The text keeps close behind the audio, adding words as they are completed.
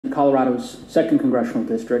Colorado's 2nd Congressional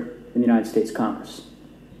District in the United States Congress.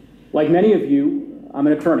 Like many of you, I'm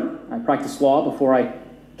an attorney. I practiced law before I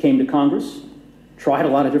came to Congress, tried a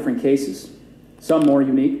lot of different cases, some more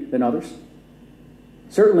unique than others.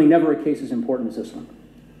 Certainly never a case as important as this one,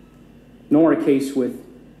 nor a case with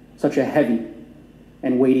such a heavy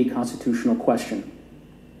and weighty constitutional question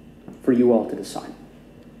for you all to decide.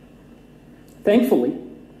 Thankfully,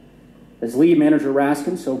 as lead manager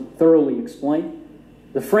Raskin so thoroughly explained,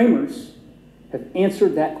 the framers have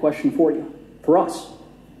answered that question for you, for us.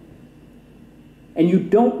 And you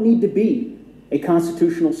don't need to be a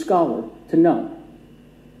constitutional scholar to know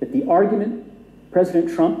that the argument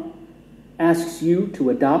President Trump asks you to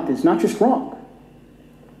adopt is not just wrong,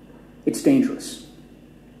 it's dangerous.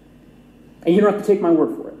 And you don't have to take my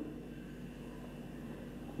word for it.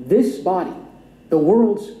 This body, the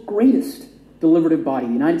world's greatest deliberative body,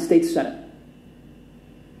 the United States Senate,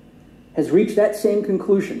 has reached that same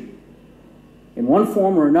conclusion in one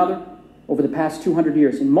form or another over the past 200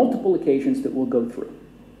 years in multiple occasions that we'll go through.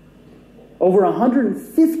 Over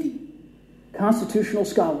 150 constitutional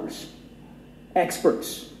scholars,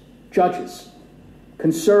 experts, judges,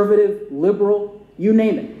 conservative, liberal, you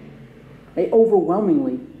name it, they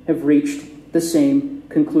overwhelmingly have reached the same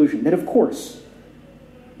conclusion, that of course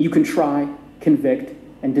you can try, convict,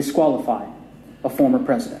 and disqualify a former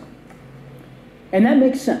president. And that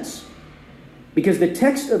makes sense, because the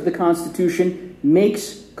text of the Constitution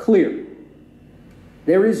makes clear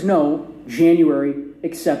there is no January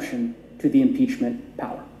exception to the impeachment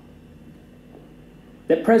power.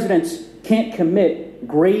 That presidents can't commit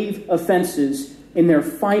grave offenses in their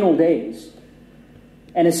final days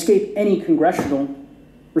and escape any congressional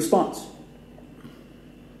response.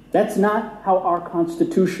 That's not how our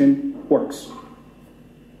Constitution works.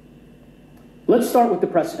 Let's start with the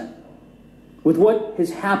precedent, with what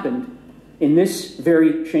has happened in this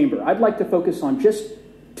very chamber. I'd like to focus on just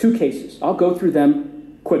two cases. I'll go through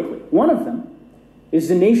them quickly. One of them is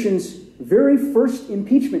the nation's very first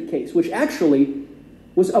impeachment case, which actually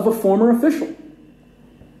was of a former official.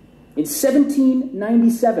 In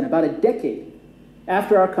 1797, about a decade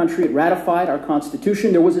after our country had ratified our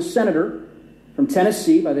Constitution, there was a senator from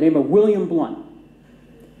Tennessee by the name of William Blount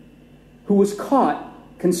who was caught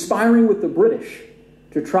conspiring with the British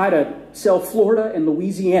to try to sell Florida and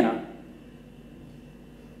Louisiana.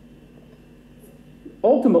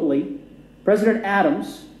 Ultimately, President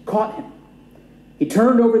Adams caught him. He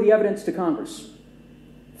turned over the evidence to Congress.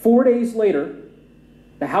 4 days later,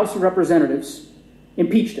 the House of Representatives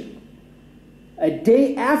impeached him. A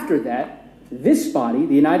day after that, this body,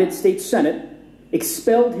 the United States Senate,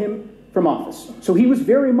 expelled him from office. So he was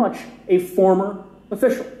very much a former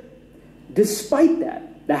official. Despite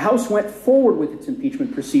that, the House went forward with its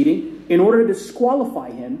impeachment proceeding in order to disqualify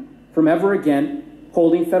him from ever again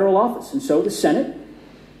holding federal office. And so the Senate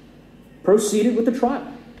proceeded with the trial,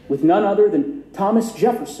 with none other than Thomas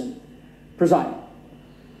Jefferson presiding.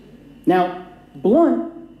 Now,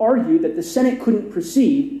 Blount argued that the Senate couldn't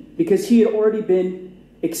proceed because he had already been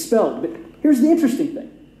expelled. But here's the interesting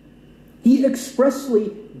thing. He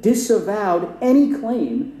expressly disavowed any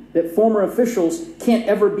claim that former officials can't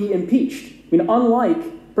ever be impeached. I mean,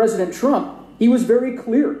 unlike President Trump, he was very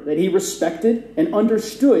clear that he respected and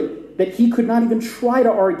understood that he could not even try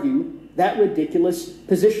to argue that ridiculous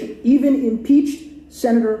position. Even impeached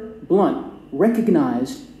Senator Blount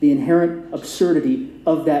recognized the inherent absurdity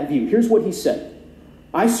of that view. Here's what he said.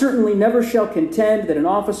 "I certainly never shall contend that an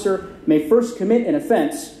officer may first commit an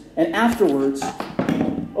offense and afterwards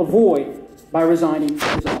avoid by resigning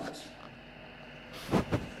his office."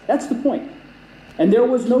 That's the point. And there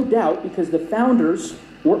was no doubt, because the founders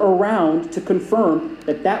were around to confirm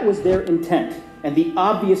that that was their intent and the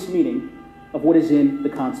obvious meaning of what is in the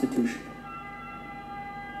Constitution.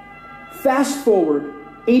 Fast forward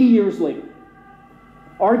 80 years later,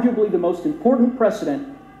 arguably the most important precedent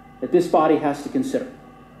that this body has to consider: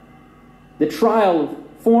 the trial of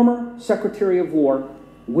former Secretary of War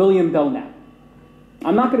William Belknap.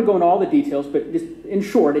 I'm not going to go into all the details, but just in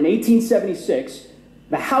short, in 1876,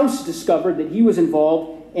 the House discovered that he was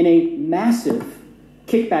involved in a massive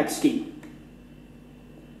kickback scheme.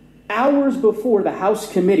 Hours before the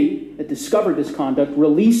House committee that discovered this conduct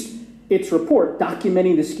released its report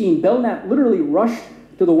documenting the scheme, Belknap literally rushed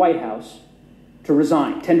to the White House to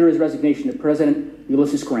resign, tender his resignation to President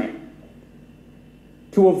Ulysses Grant,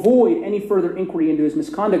 to avoid any further inquiry into his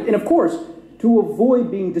misconduct, and of course, to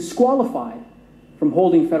avoid being disqualified from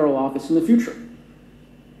holding federal office in the future.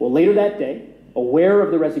 Well, later that day, aware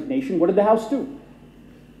of the resignation, what did the House do?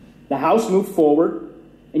 The House moved forward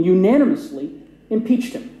and unanimously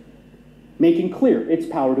impeached him. making clear its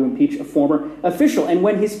power to impeach a former official. And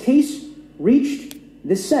when his case reached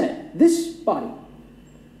the Senate, this body,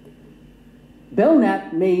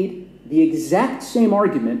 Belknap made the exact same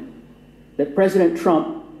argument that President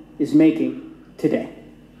Trump is making today.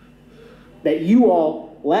 That you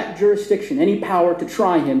all lack jurisdiction, any power to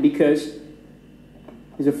try him because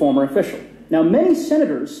he's a former official. Now, many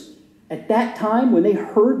senators at that time, when they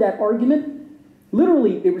heard that argument,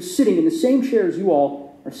 literally they were sitting in the same chairs you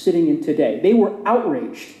all are sitting in today. They were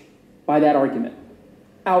outraged by that argument.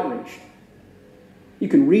 Outraged. You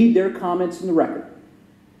can read their comments in the record.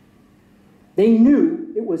 They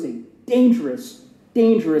knew it was a dangerous,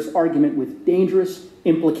 dangerous argument with dangerous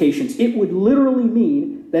implications. It would literally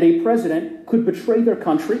mean that a president could betray their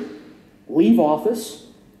country, leave office,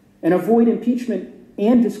 and avoid impeachment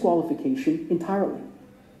and disqualification entirely.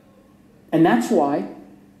 And that's why,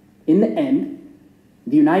 in the end,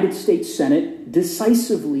 the United States Senate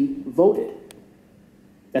decisively voted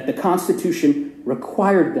that the Constitution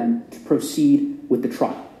required them to proceed with the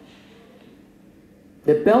trial.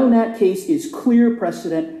 The Belknap case is clear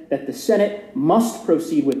precedent that the Senate must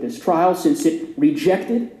proceed with this trial since it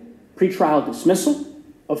rejected pretrial dismissal,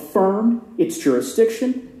 affirmed its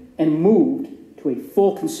jurisdiction, and moved to a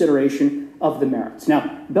full consideration of the merits.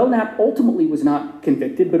 Now, Belknap ultimately was not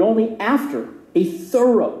convicted, but only after a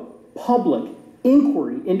thorough public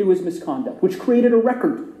inquiry into his misconduct, which created a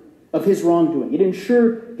record of his wrongdoing. It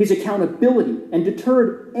ensured his accountability and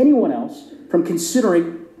deterred anyone else from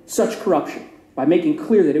considering such corruption by making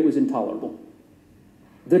clear that it was intolerable.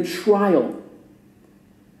 The trial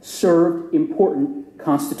served important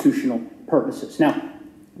constitutional purposes. Now,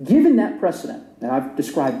 given that precedent that I've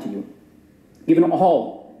described to you, given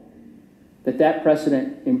all that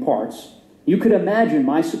precedent imparts, you could imagine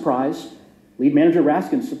my surprise, Lead Manager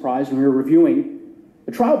Raskin's surprise, when we were reviewing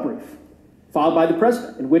the trial brief filed by the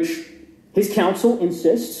president, in which his counsel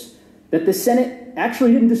insists that the Senate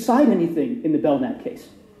actually didn't decide anything in the Belknap case.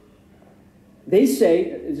 They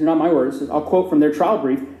say, these are not my words, I'll quote from their trial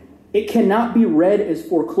brief, it cannot be read as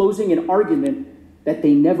foreclosing an argument that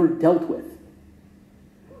they never dealt with.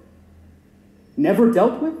 Never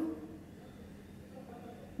dealt with?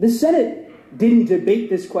 The Senate didn't debate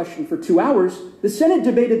this question for 2 hours. The Senate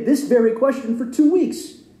debated this very question for 2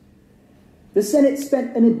 weeks. The Senate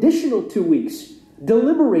spent an additional 2 weeks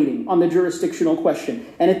deliberating on the jurisdictional question.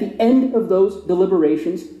 And at the end of those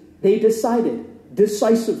deliberations, they decided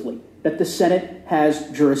decisively that the Senate has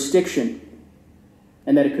jurisdiction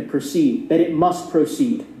and that it could proceed, that it must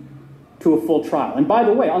proceed to a full trial. And by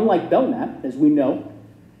the way, unlike Belknap, as we know,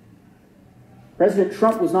 President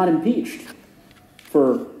Trump was not impeached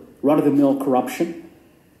for run-of-the-mill corruption,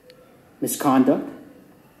 misconduct.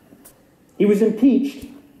 He was impeached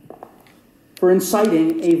for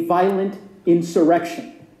inciting a violent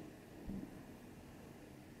insurrection.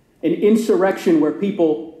 An insurrection where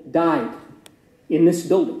people died in this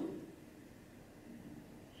building.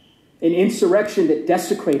 An insurrection that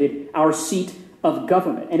desecrated our seat of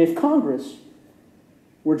government. And if Congress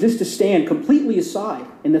were just to stand completely aside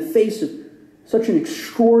in the face of such an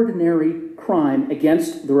extraordinary crime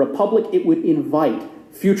against the Republic, it would invite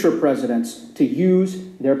future presidents to use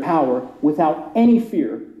their power without any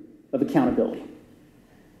fear of accountability.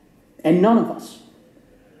 And none of us,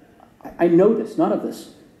 I know this, none of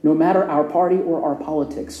us, no matter our party or our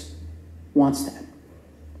politics, wants that.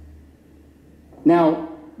 Now,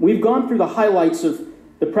 we've gone through the highlights of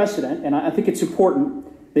the precedent, and I think it's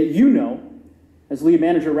important that you know, as Lead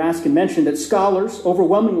Manager Raskin mentioned, that scholars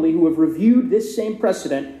overwhelmingly who have reviewed this same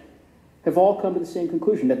precedent have all come to the same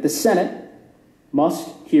conclusion, that the Senate must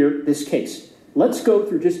hear this case. Let's go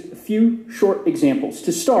through just a few short examples.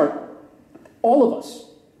 To start, all of us,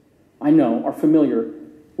 I know, are familiar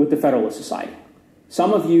with the Federalist Society.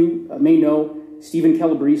 Some of you may know Stephen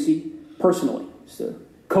Calabrese personally. He's the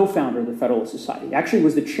co-founder of the Federalist Society. He actually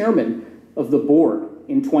was the chairman of the board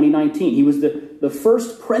in 2019. He was the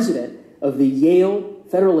first president of the Yale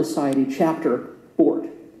Federalist Society chapter board,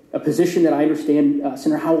 a position that I understand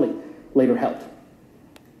Senator Hawley later held.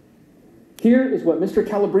 Here is what Mr.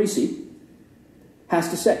 Calabrese has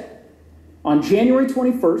to say. On January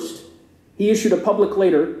 21st, he issued a public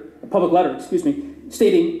letter,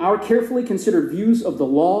 stating, "Our carefully considered views of the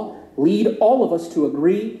law lead all of us to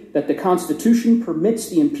agree that the Constitution permits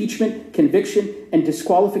the impeachment, conviction, and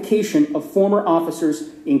disqualification of former officers,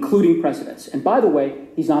 including presidents." And by the way,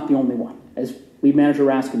 he's not the only one, as Lead Manager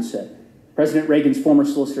Raskin said. President Reagan's former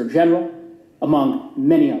Solicitor General, among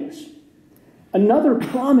many others. Another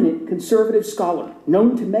prominent conservative scholar,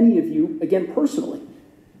 known to many of you, again personally,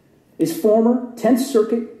 is former 10th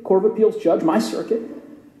Circuit Court of Appeals Judge, my circuit,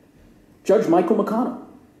 Judge Michael McConnell.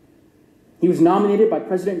 He was nominated by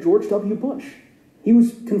President George W. Bush. He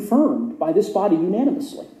was confirmed by this body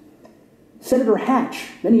unanimously. Senator Hatch,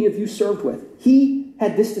 many of you served with, he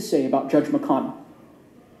had this to say about Judge McConnell,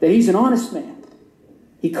 that he's an honest man.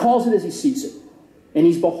 He calls it as he sees it, and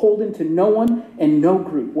he's beholden to no one and no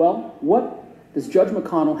group. Well, what does Judge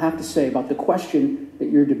McConnell have to say about the question that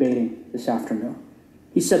you're debating this afternoon?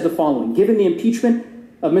 He said the following: given the impeachment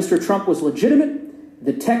of Mr. Trump was legitimate,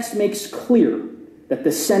 the text makes clear that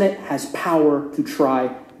the Senate has power to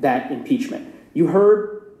try that impeachment. You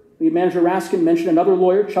heard Lead Manager Raskin mention another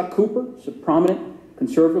lawyer, Chuck Cooper, who's a prominent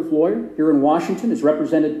conservative lawyer here in Washington, has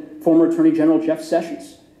represented former Attorney General Jeff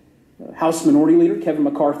Sessions, House Minority Leader Kevin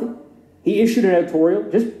McCarthy. He issued an editorial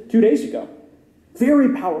just 2 days ago,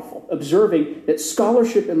 very powerful, observing that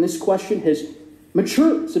scholarship in this question has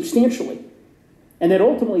matured substantially, and that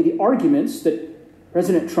ultimately the arguments that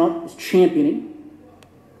President Trump is championing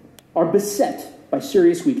are beset by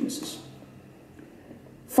serious weaknesses.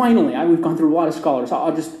 Finally, we've gone through a lot of scholars.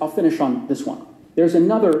 I'll finish on this one. There's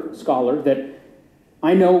another scholar that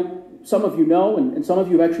I know some of you know, and some of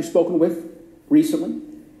you have actually spoken with recently.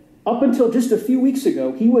 Up until just a few weeks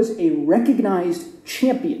ago, he was a recognized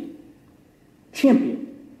champion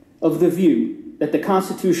of the view that the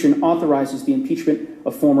Constitution authorizes the impeachment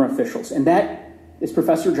of former officials, and that is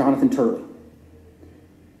Professor Jonathan Turley.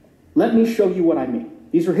 Let me show you what I mean.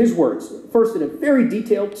 These are his words. First, in a very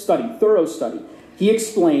detailed study, thorough study, he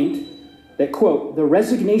explained that, quote, the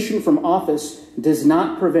resignation from office does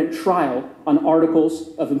not prevent trial on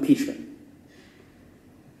articles of impeachment.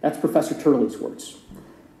 That's Professor Turley's words.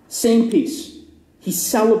 Same piece. He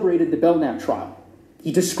celebrated the Belknap trial.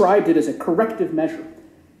 He described it as a corrective measure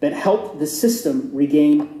that helped the system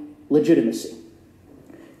regain legitimacy.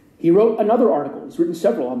 He wrote another article. He's written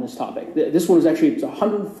several on this topic. This one is actually, it's a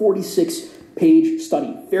 146-page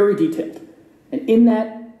study, very detailed. And in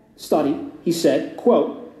that study, he said,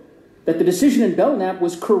 quote, that the decision in Belknap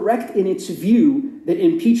was correct in its view that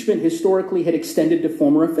impeachment historically had extended to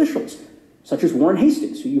former officials, such as Warren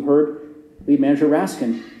Hastings, who you heard Lead Manager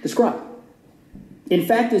Raskin describe. In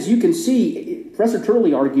fact, as you can see, Professor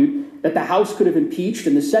Turley argued that the House could have impeached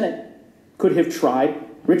and the Senate could have tried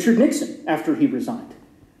Richard Nixon after he resigned.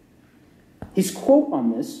 His quote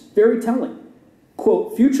on this, very telling,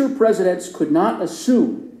 quote, future presidents could not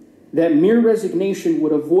assume that mere resignation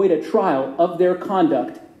would avoid a trial of their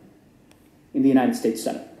conduct in the United States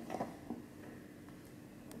Senate.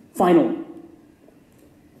 Finally,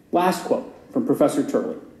 last quote from Professor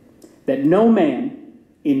Turley, that no man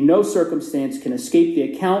in no circumstance can escape the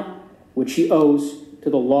account which he owes to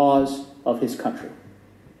the laws of his country.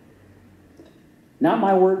 Not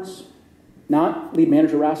my words, not Lead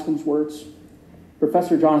Manager Raskin's words,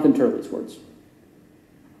 Professor Jonathan Turley's words.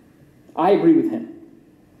 I agree with him,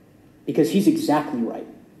 because he's exactly right.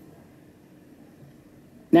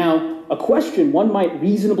 Now, a question one might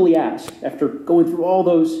reasonably ask after going through all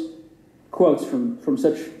those quotes from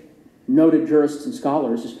such noted jurists and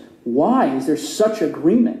scholars is, why is there such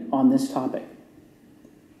agreement on this topic?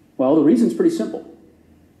 Well, the reason's pretty simple.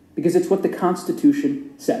 Because it's what the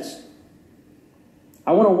Constitution says.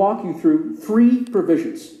 I want to walk you through 3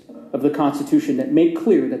 provisions of the Constitution that make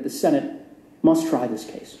clear that the Senate must try this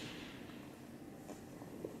case.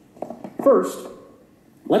 First,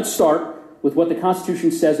 let's start with what the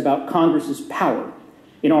Constitution says about Congress's power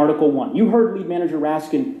in Article 1. You heard Lead Manager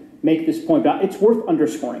Raskin make this point, but it's worth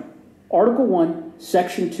underscoring. Article 1,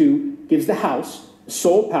 Section 2 gives the House the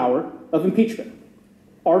sole power of impeachment.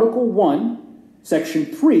 Article 1, Section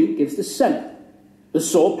 3 gives the Senate the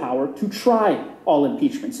sole power to try all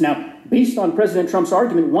impeachments. Now, based on President Trump's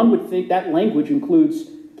argument, one would think that language includes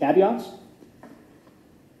caveats,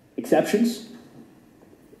 exceptions,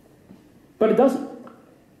 but it doesn't.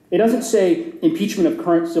 It doesn't say impeachment of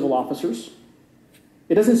current civil officers.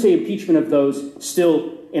 It doesn't say impeachment of those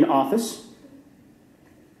still in office.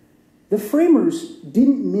 The framers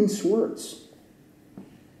didn't mince words.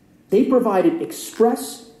 They provided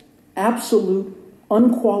express, absolute,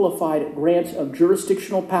 unqualified grants of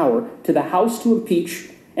jurisdictional power to the House to impeach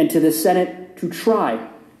and to the Senate to try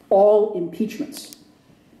all impeachments.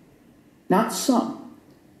 Not some,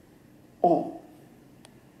 all.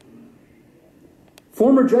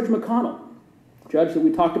 Former Judge McConnell, judge that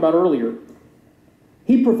we talked about earlier,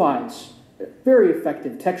 he provides a very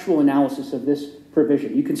effective textual analysis of this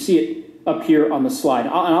provision. You can see it up here on the slide.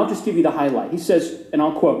 I'll just give you the highlight. He says, and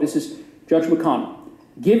I'll quote, this is Judge McConnell,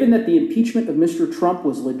 given that the impeachment of Mr. Trump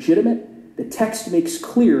was legitimate, the text makes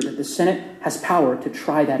clear that the Senate has power to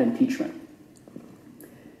try that impeachment.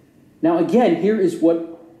 Now, again, here is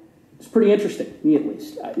what is pretty interesting, me at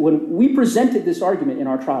least. When we presented this argument in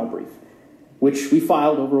our trial brief, which we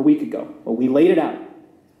filed over a week ago. Well, we laid it out,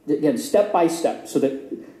 again, step by step, so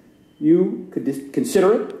that you could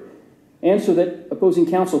consider it, and so that opposing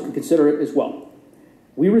counsel could consider it as well.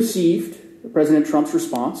 We received President Trump's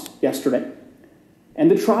response yesterday,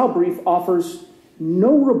 and the trial brief offers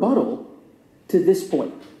no rebuttal to this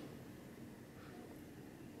point.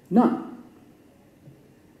 None.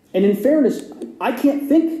 And in fairness, I can't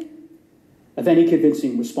think of any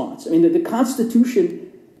convincing response. I mean, the Constitution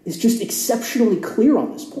is just exceptionally clear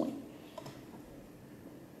on this point.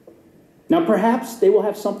 Now, perhaps they will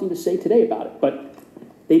have something to say today about it, but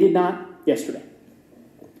they did not yesterday.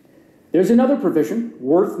 There's another provision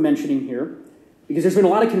worth mentioning here, because there's been a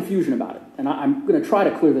lot of confusion about it, and I'm going to try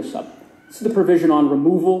to clear this up. This is the provision on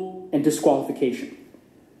removal and disqualification.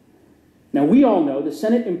 Now, we all know the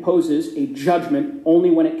Senate imposes a judgment only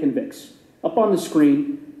when it convicts. Up on the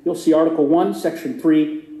screen, you'll see Article 1, Section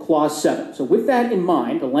 3, Clause 7. So with that in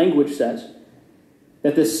mind, the language says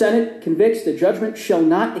that the Senate convicts, the judgment shall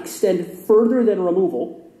not extend further than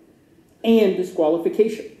removal and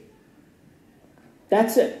disqualification.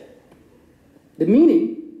 That's it. The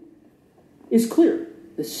meaning is clear.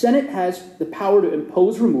 The Senate has the power to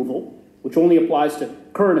impose removal, which only applies to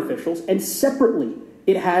current officials, and separately,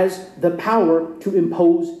 it has the power to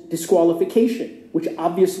impose disqualification, which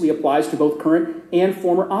obviously applies to both current and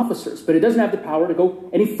former officers, but it doesn't have the power to go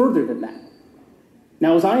any further than that.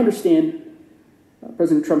 Now, as I understand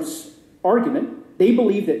President Trump's argument, they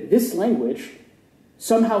believe that this language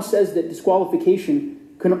somehow says that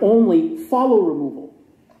disqualification can only follow removal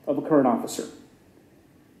of a current officer.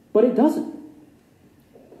 But it doesn't.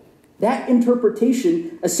 That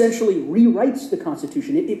interpretation essentially rewrites the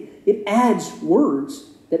Constitution. It adds words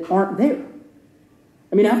that aren't there.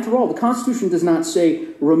 I mean, after all, the Constitution does not say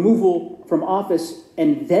removal from office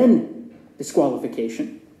and then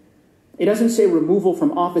disqualification. It doesn't say removal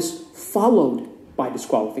from office followed by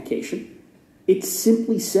disqualification. It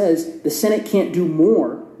simply says the Senate can't do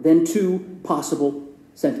more than two possible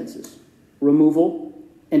sentences: removal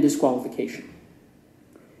and disqualification.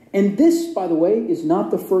 And this, by the way, is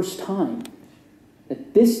not the first time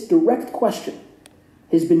that this direct question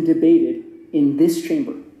has been debated in this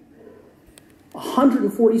chamber.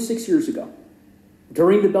 146 years ago,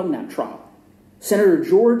 during the Belknap trial, Senator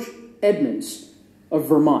George Edmunds of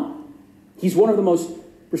Vermont, he's one of the most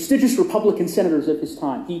prestigious Republican senators of his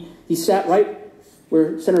time. He sat right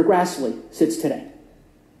where Senator Grassley sits today.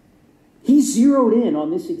 He zeroed in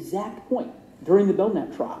on this exact point during the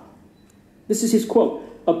Belknap trial. This is his quote: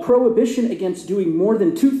 "A prohibition against doing more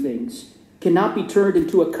than two things cannot be turned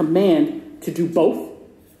into a command to do both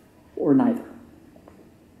or neither."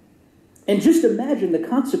 And just imagine the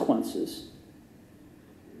consequences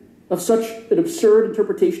of such an absurd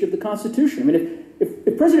interpretation of the Constitution. I mean,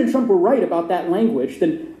 if President Trump were right about that language,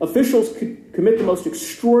 then officials could commit the most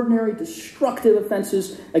extraordinary, destructive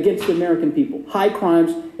offenses against the American people, high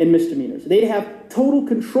crimes and misdemeanors. They'd have total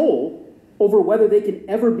control over whether they can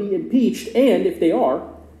ever be impeached, and if they are,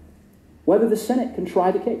 whether the Senate can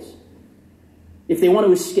try the case. If they want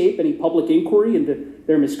to escape any public inquiry into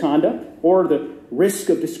their misconduct or the risk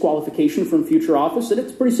of disqualification from future office, then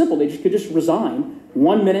it's pretty simple. They could just resign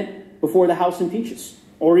 1 minute before the House impeaches,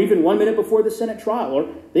 or even 1 minute before the Senate trial, or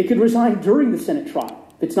they could resign during the Senate trial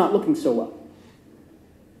if it's not looking so well.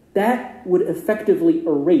 That would effectively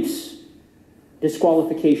erase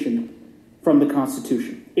disqualification from the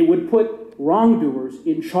Constitution. It would put wrongdoers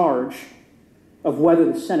in charge of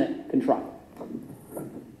whether the Senate can try.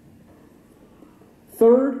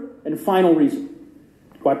 Third and final reason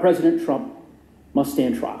why President Trump must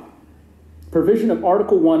stand trial: provision of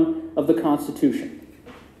Article 1 of the Constitution.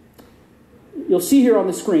 You'll see here on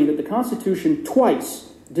the screen that the Constitution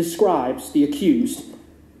twice describes the accused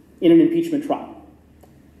in an impeachment trial.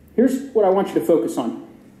 Here's what I want you to focus on.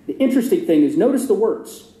 The interesting thing is, notice the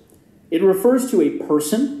words. It refers to a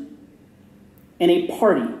person and a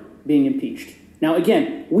party being impeached. Now,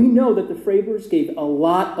 again, we know that the framers gave a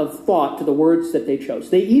lot of thought to the words that they chose.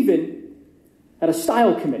 They even had a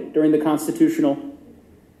style committee during the Constitutional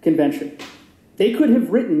Convention. They could have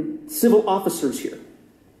written civil officers here.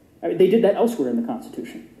 I mean, they did that elsewhere in the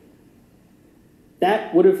Constitution.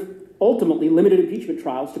 That would have ultimately limited impeachment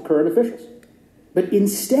trials to current officials. But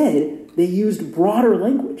instead, they used broader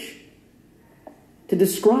language to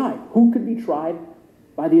describe who could be tried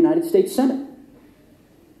by the United States Senate.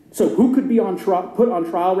 So who could be put on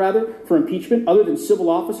trial for impeachment other than civil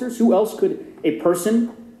officers? Who else could a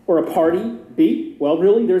person or a party be? Well,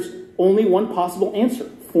 really, there's only one possible answer: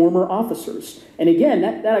 former officers. And again,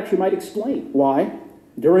 that actually might explain why,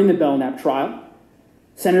 during the Belknap trial,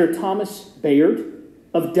 Senator Thomas Bayard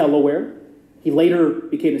of Delaware He later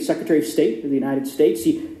became the Secretary of State of the United States.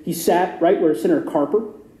 He sat right where Senator Carper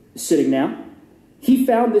is sitting now. He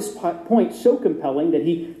found this point so compelling that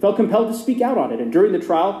he felt compelled to speak out on it. And during the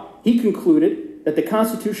trial, he concluded that the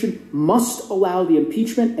Constitution must allow the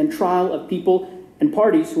impeachment and trial of people and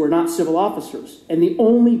parties who are not civil officers. And the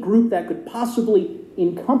only group that could possibly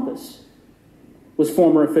encompass was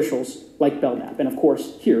former officials like Belknap. And of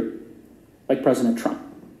course, here, like President Trump.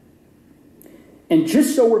 And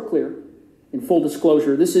just so we're clear, in full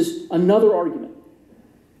disclosure, this is another argument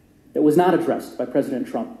that was not addressed by President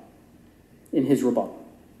Trump in his rebuttal.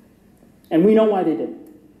 And we know why they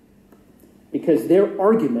didn't. Because their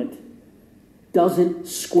argument doesn't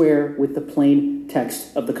square with the plain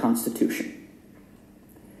text of the Constitution.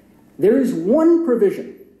 There is one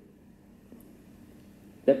provision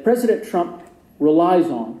that President Trump relies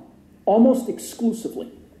on almost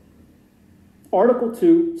exclusively. Article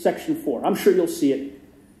 2, Section 4. I'm sure you'll see it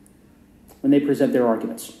when they present their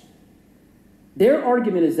arguments. Their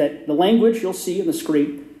argument is that the language you'll see on the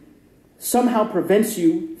screen somehow prevents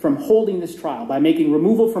you from holding this trial by making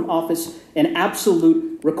removal from office an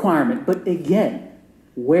absolute requirement. But again,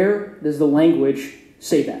 where does the language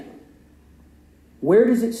say that? Where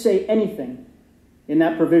does it say anything in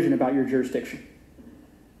that provision about your jurisdiction?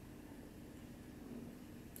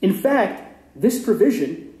 In fact, this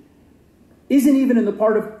provision isn't even in the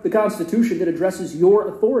part of the Constitution that addresses your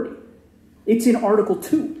authority. It's in Article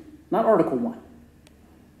 2, not Article 1.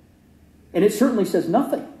 And it certainly says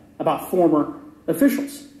nothing about former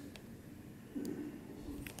officials.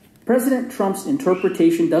 President Trump's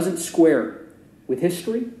interpretation doesn't square with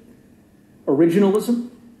history, originalism,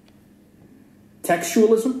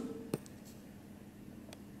 textualism.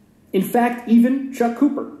 In fact, even Chuck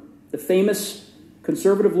Cooper, the famous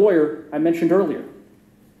conservative lawyer I mentioned earlier,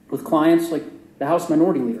 with clients like the House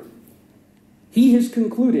Minority Leader, he has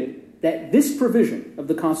concluded that this provision of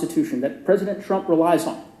the Constitution that President Trump relies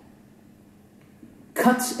on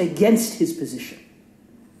cuts against his position,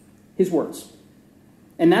 his words.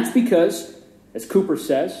 And that's because, as Cooper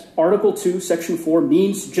says, Article 2, Section 4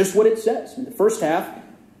 means just what it says. In the first half,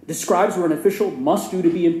 it describes what an official must do to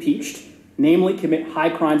be impeached, namely commit high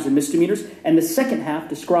crimes and misdemeanors. And the second half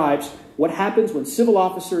describes what happens when civil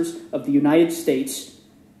officers of the United States,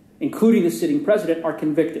 including the sitting president, are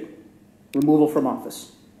convicted. Removal from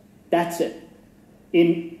office. That's it.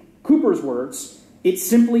 In Cooper's words, it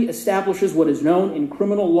simply establishes what is known in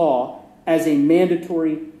criminal law as a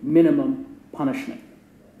mandatory minimum punishment.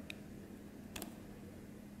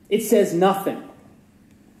 It says nothing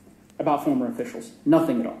about former officials.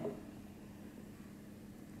 Nothing at all.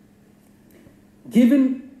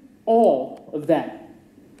 Given all of that,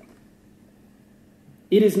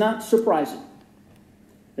 it is not surprising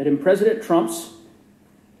that in President Trump's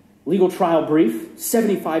legal trial brief,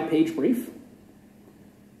 75-page brief,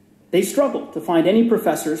 they struggled to find any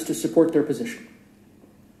professors to support their position.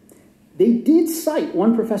 They did cite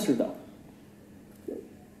one professor, though.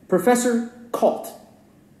 Professor Kalt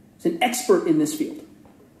is an expert in this field,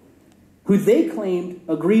 who they claimed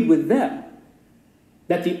agreed with them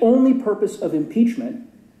that the only purpose of impeachment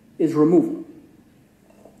is removal.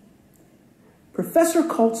 Professor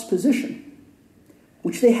Kalt's position,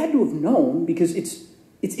 which they had to have known because it's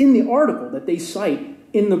in the article that they cite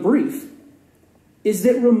in the brief, is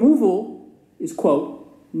that removal is, quote,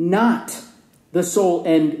 not the sole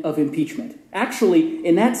end of impeachment. Actually,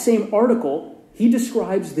 in that same article, he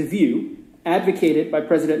describes the view advocated by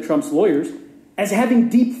President Trump's lawyers as having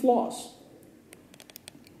deep flaws.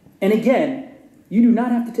 And again, you do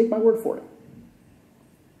not have to take my word for it.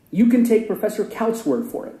 You can take Professor Kalt's word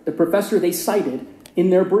for it, the professor they cited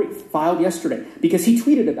in their brief filed yesterday, because he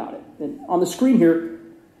tweeted about it. And on the screen here,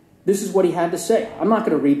 this is what he had to say. I'm not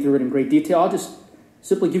going to read through it in great detail. I'll just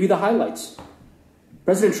simply give you the highlights.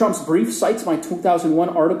 President Trump's brief cites my 2001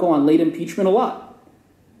 article on late impeachment a lot,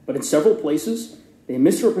 but in several places, they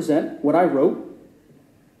misrepresent what I wrote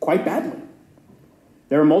quite badly.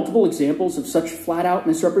 There are multiple examples of such flat-out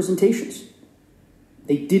misrepresentations.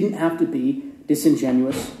 They didn't have to be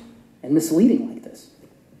disingenuous and misleading like this.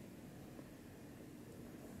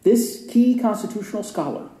 This key constitutional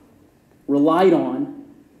scholar, relied on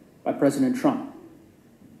by President Trump,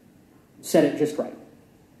 said it just right.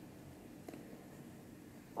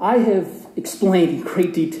 I have explained in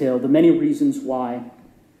great detail the many reasons why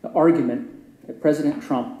the argument that President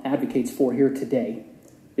Trump advocates for here today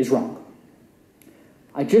is wrong.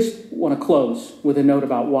 I just want to close with a note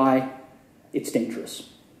about why it's dangerous.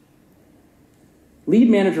 Lead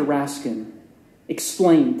manager Raskin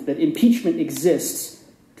explained that impeachment exists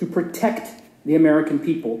to protect the American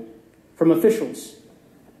people from officials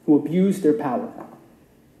who abuse their power.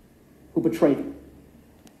 who betrayed them.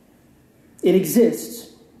 It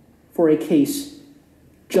exists for a case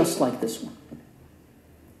just like this one.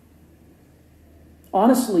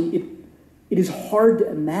 Honestly, it is hard to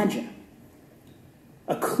imagine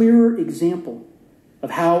a clearer example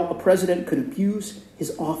of how a president could abuse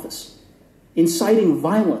his office, inciting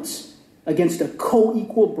violence against a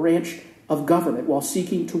co-equal branch of government while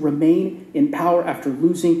seeking to remain in power after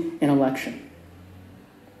losing an election.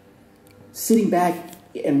 Sitting back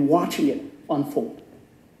and watching it unfold.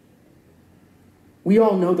 We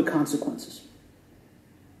all know the consequences.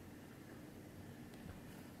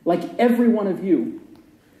 Like every one of you,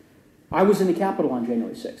 I was in the Capitol on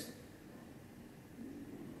January 6th.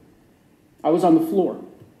 I was on the floor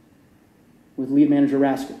with lead manager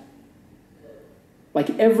Raskin. Like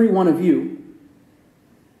every one of you,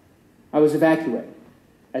 I was evacuated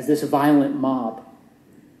as this violent mob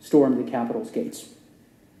stormed the Capitol's gates.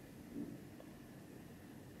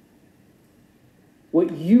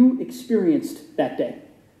 What you experienced that day,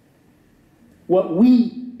 what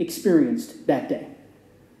we experienced that day,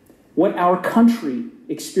 what our country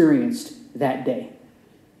experienced that day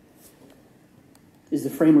is the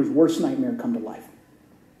framers' worst nightmare come to life.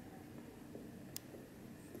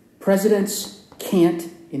 Presidents can't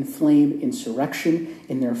inflame insurrection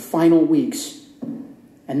in their final weeks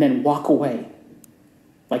and then walk away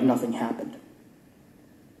like nothing happened.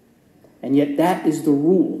 And yet that is the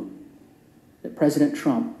rule that President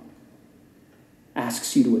Trump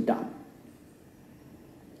asks you to adopt.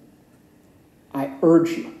 I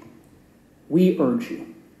urge you, we urge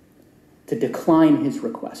you, to decline his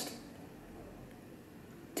request,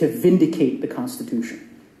 to vindicate the Constitution,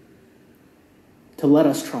 to let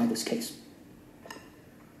us try this case.